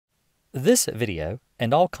This video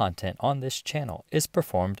and all content on this channel is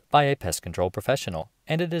performed by a pest control professional,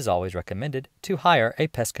 and it is always recommended to hire a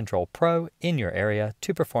pest control pro in your area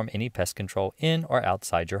to perform any pest control in or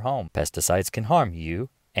outside your home. Pesticides can harm you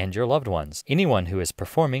and your loved ones. Anyone who is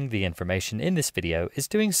performing the information in this video is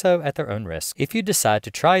doing so at their own risk. If you decide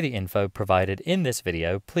to try the info provided in this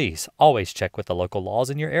video, please always check with the local laws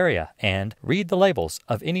in your area and read the labels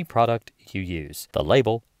of any product you use. The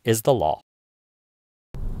label is the law.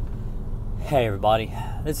 Hey everybody,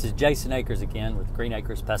 this is Jason Akers again with Green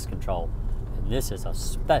Acres Pest Control, and this is a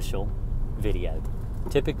special video.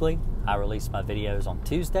 Typically, I release my videos on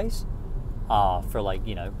Tuesdays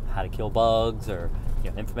for how to kill bugs or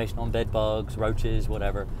information on bed bugs, roaches,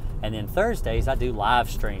 whatever. And then Thursdays I do live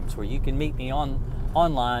streams where you can meet me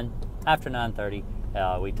online after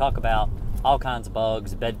 9:30. We talk about all kinds of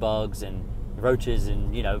bugs, bed bugs and roaches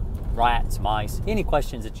and rats, mice. Any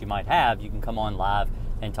questions that you might have, you can come on live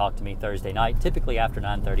and talk to me Thursday night, typically after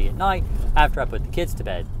 9:30 at night, after I put the kids to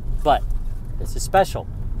bed. But this is special.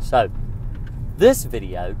 So this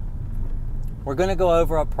video, we're going to go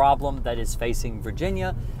over a problem that is facing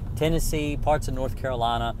Virginia, Tennessee, parts of North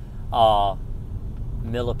Carolina,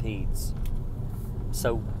 millipedes.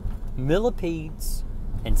 So millipedes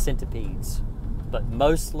and centipedes, but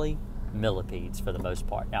mostly millipedes for the most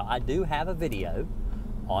part. Now, I do have a video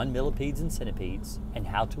on millipedes and centipedes and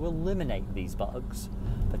how to eliminate these bugs.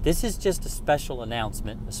 But this is just a special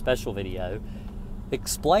announcement, a special video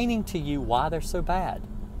explaining to you why they're so bad.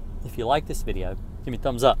 If you like this video, give me a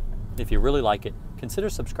thumbs up. If you really like it, consider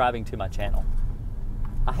subscribing to my channel.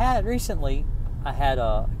 I had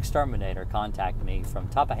an exterminator contact me from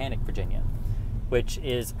Rappahannock, Virginia, which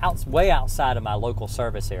is way outside of my local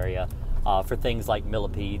service area for things like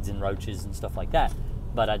millipedes and roaches and stuff like that.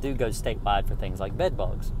 But I do go statewide for things like bed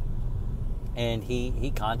bugs. And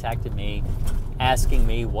he contacted me asking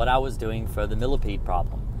me what I was doing for the millipede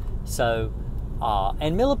problem. So,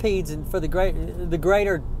 and millipedes, and for the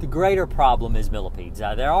greater problem is millipedes.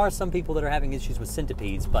 There are some people that are having issues with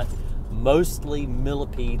centipedes, but mostly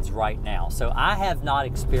millipedes right now. So I have not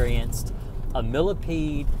experienced a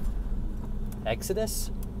millipede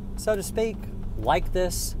exodus, so to speak, like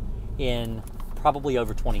this in probably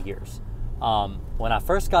over 20 years. When I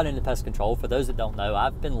first got into pest control, for those that don't know,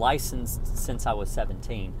 I've been licensed since I was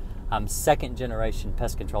 17. I'm second generation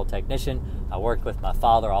pest control technician. I worked with my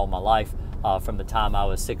father all my life, from the time I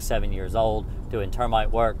was 6, 7 years old, doing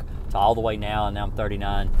termite work to all the way now, and now I'm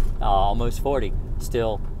 39, almost 40,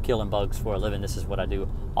 still killing bugs for a living. This is what I do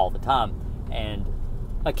all the time. And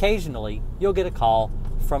occasionally you'll get a call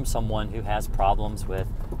from someone who has problems with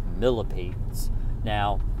millipedes.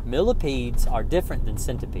 Now, millipedes are different than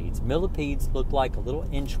centipedes. Millipedes look like a little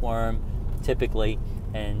inchworm, typically,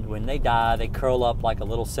 and when they die, they curl up like a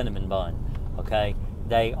little cinnamon bun, okay?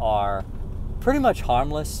 They are pretty much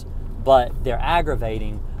harmless, but they're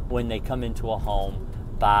aggravating when they come into a home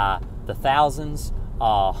by the thousands,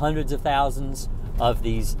 hundreds of thousands of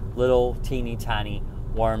these little teeny tiny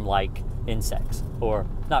worm-like insects, or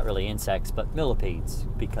not really insects, but millipedes,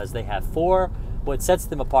 because they have what sets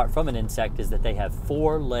them apart from an insect is that they have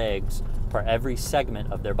 4 legs per every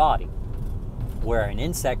segment of their body, where an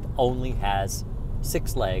insect only has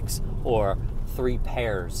 6 legs or 3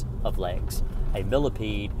 pairs of legs. A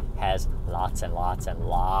millipede has lots and lots and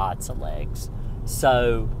lots of legs.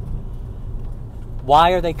 So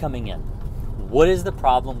why are they coming in? What is the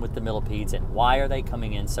problem with the millipedes, and why are they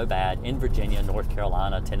coming in so bad in Virginia, North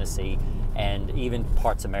Carolina, Tennessee, and even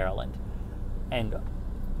parts of Maryland? And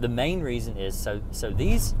the main reason is, so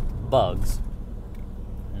these bugs,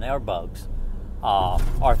 and they are bugs,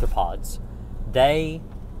 arthropods, they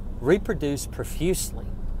reproduce profusely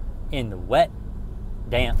in the wet,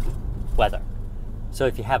 damp weather. So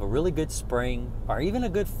if you have a really good spring, or even a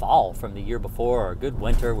good fall from the year before, or a good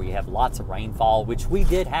winter where you have lots of rainfall, which we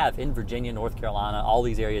did have in Virginia, North Carolina, all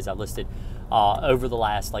these areas I listed over the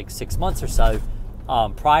last 6 months or so.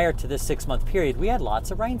 Prior to this 6-month period, we had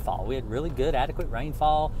lots of rainfall. We had really good, adequate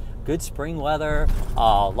rainfall, good spring weather,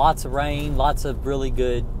 lots of rain, lots of really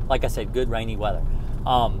good, like I said, good rainy weather.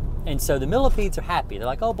 And so the millipedes are happy. They're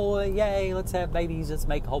like, oh boy, yay, let's have babies, let's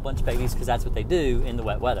make a whole bunch of babies, because that's what they do in the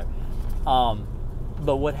wet weather.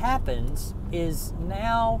 But what happens is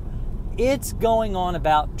now it's going on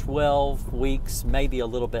about 12 weeks, maybe a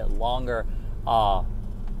little bit longer,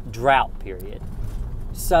 drought period.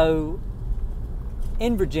 So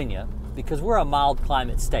in Virginia, because we're a mild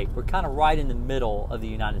climate state, we're kind of right in the middle of the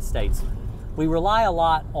United States, we rely a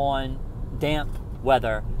lot on damp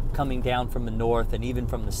weather coming down from the north and even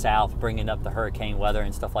from the south, bringing up the hurricane weather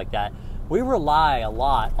and stuff like that. We rely a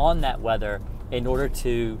lot on that weather in order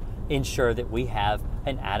to ensure that we have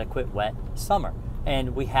an adequate wet summer.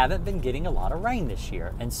 And we haven't been getting a lot of rain this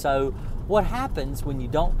year. And so what happens when you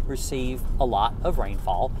don't receive a lot of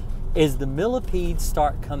rainfall is the millipedes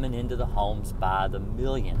start coming into the homes by the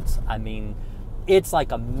millions. I mean, it's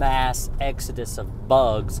like a mass exodus of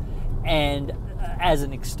bugs. And as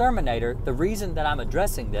an exterminator, the reason that I'm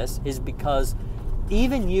addressing this is because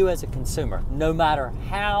even you as a consumer, no matter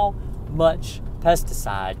how much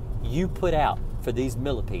pesticide you put out for these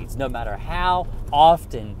millipedes, no matter how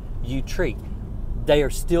often you treat, they are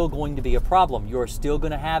still going to be a problem. You're still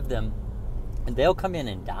going to have them, and they'll come in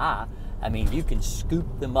and die. I mean, you can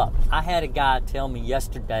scoop them up. I had a guy tell me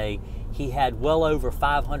yesterday he had well over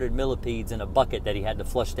 500 millipedes in a bucket that he had to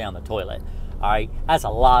flush down the toilet. All right, that's a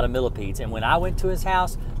lot of millipedes. And when I went to his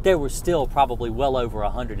house, there were still probably well over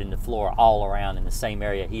 100 in the floor all around in the same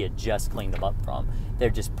area he had just cleaned them up from.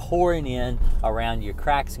 They're just pouring in around your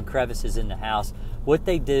cracks and crevices in the house. What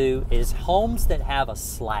they do is homes that have a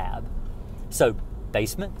slab, so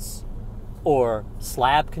basements or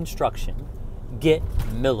slab construction, get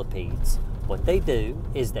millipedes. What they do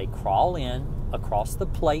is they crawl in across the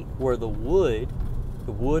plate where the wood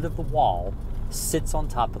of the wall sits on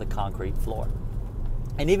top of the concrete floor.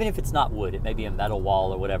 And even if it's not wood, it may be a metal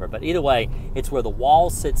wall or whatever, but either way, it's where the wall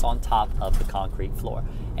sits on top of the concrete floor.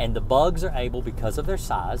 And the bugs are able, because of their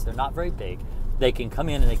size, they're not very big, they can come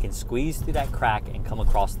in and they can squeeze through that crack and come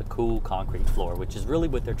across the cool concrete floor, which is really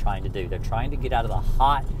what they're trying to do. They're trying to get out of the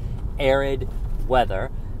hot, arid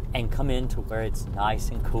weather and come into where it's nice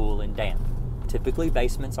and cool and damp. Typically,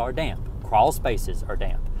 basements are damp. Crawl spaces are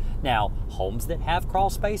damp. Now, homes that have crawl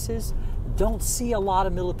spaces don't see a lot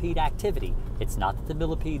of millipede activity. It's not that the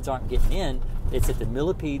millipedes aren't getting in, it's that the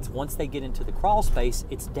millipedes, once they get into the crawl space,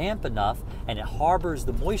 it's damp enough and it harbors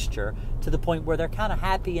the moisture to the point where they're kind of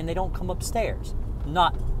happy and they don't come upstairs.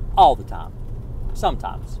 Not all the time.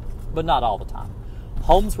 Sometimes, but not all the time.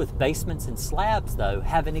 Homes with basements and slabs, though,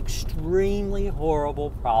 have an extremely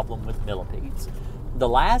horrible problem with millipedes. The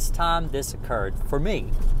last time this occurred for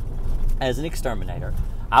me as an exterminator,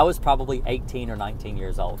 I was probably 18 or 19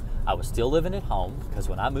 years old. I was still living at home because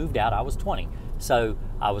when I moved out, I was 20. So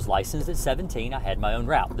I was licensed at 17. I had my own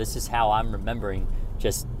route. This is how I'm remembering,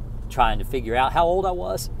 just trying to figure out how old I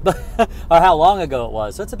was or how long ago it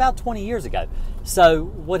was. So it's about 20 years ago. So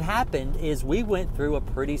what happened is we went through a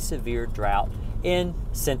pretty severe drought in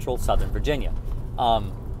central southern Virginia.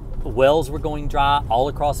 Wells were going dry all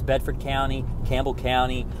across Bedford County, Campbell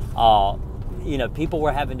County. People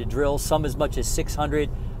were having to drill some as much as 600,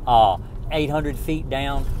 800 feet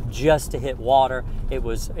down just to hit water. It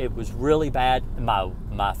was really bad.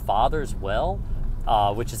 My father's well,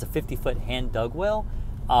 which is a 50-foot hand dug well,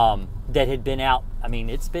 that had been out. I mean,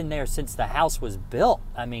 it's been there since the house was built.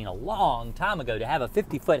 I mean, a long time ago. To have a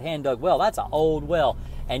 50-foot hand dug well, that's an old well,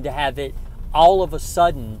 and to have it all of a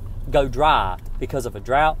sudden go dry because of a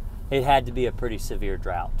drought, it had to be a pretty severe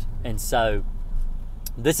drought. And so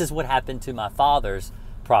this is what happened to my father's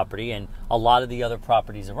property, and a lot of the other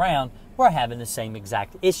properties around were having the same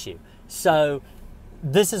exact issue. So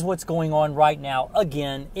this is what's going on right now.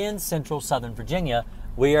 Again, in central southern Virginia,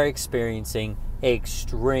 we are experiencing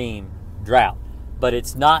extreme drought. But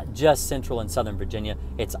it's not just central and southern Virginia,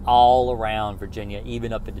 it's all around Virginia,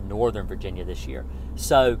 even up into northern Virginia this year.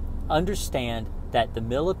 So understand that the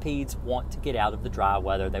millipedes want to get out of the dry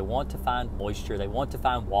weather. They want to find moisture. They want to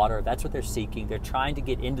find water. That's what they're seeking. They're trying to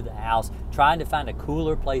get into the house, trying to find a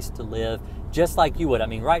cooler place to live, just like you would. I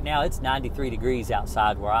mean, right now it's 93 degrees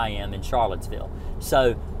outside where I am in Charlottesville.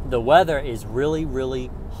 So the weather is really,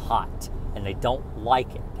 really hot, and they don't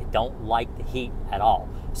like it. They don't like the heat at all.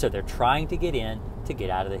 So they're trying to get in to get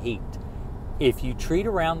out of the heat. If you treat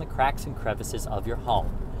around the cracks and crevices of your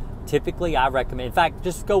home, typically I recommend, in fact,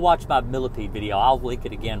 just go watch my millipede video. I'll link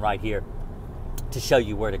it again right here to show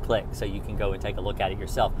you where to click so you can go and take a look at it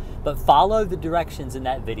yourself. But follow the directions in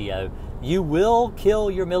that video. You will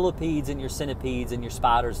kill your millipedes and your centipedes and your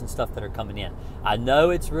spiders and stuff that are coming in. I know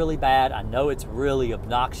it's really bad. I know it's really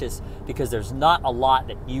obnoxious because there's not a lot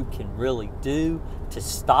that you can really do to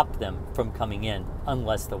stop them from coming in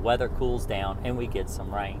unless the weather cools down and we get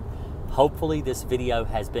some rain. Hopefully this video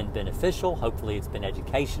has been beneficial. Hopefully it's been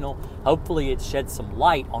educational. Hopefully it shed some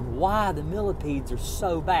light on why the millipedes are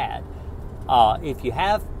so bad. If you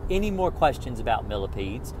have any more questions about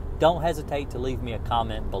millipedes, don't hesitate to leave me a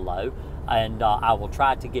comment below, and I will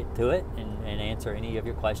try to get to it and answer any of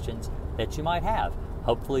your questions that you might have.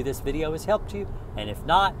 Hopefully this video has helped you, and if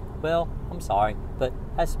not, well, I'm sorry, but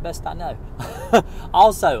that's the best I know.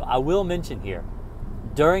 Also, I will mention here,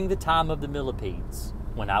 during the time of the millipedes,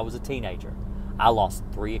 when I was a teenager, I lost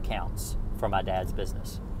 3 accounts for my dad's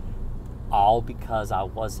business. all because I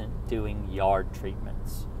wasn't doing yard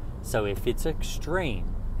treatments. So if it's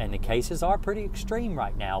extreme, and the cases are pretty extreme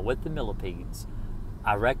right now with the millipedes,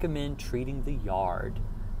 I recommend treating the yard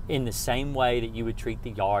in the same way that you would treat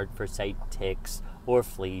the yard for, say, ticks or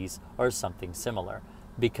fleas or something similar.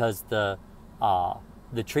 Because the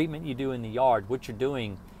treatment you do in the yard, what you're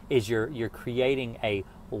doing is you're creating a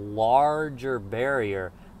larger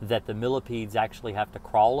barrier that the millipedes actually have to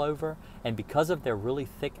crawl over, and because of their really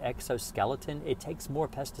thick exoskeleton, it takes more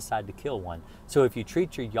pesticide to kill one. So if you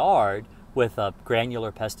treat your yard with a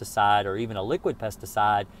granular pesticide or even a liquid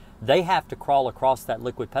pesticide, they have to crawl across that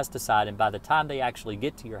liquid pesticide, and by the time they actually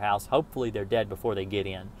get to your house, hopefully they're dead before they get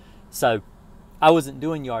in. So I wasn't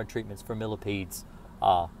doing yard treatments for millipedes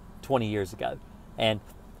 20 years ago, and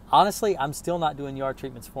honestly, I'm still not doing yard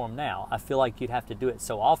treatments for them now. I feel like you'd have to do it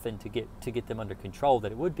so often to get them under control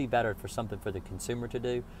that it would be better for something for the consumer to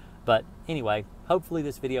do. But anyway, hopefully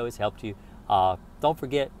this video has helped you. Don't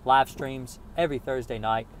forget, live streams every Thursday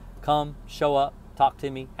night. Come, show up, talk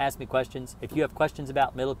to me, ask me questions. If you have questions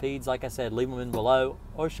about millipedes, like I said, leave them in below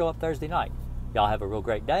or show up Thursday night. Y'all have a real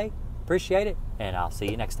great day. Appreciate it, and I'll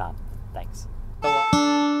see you next time. Thanks.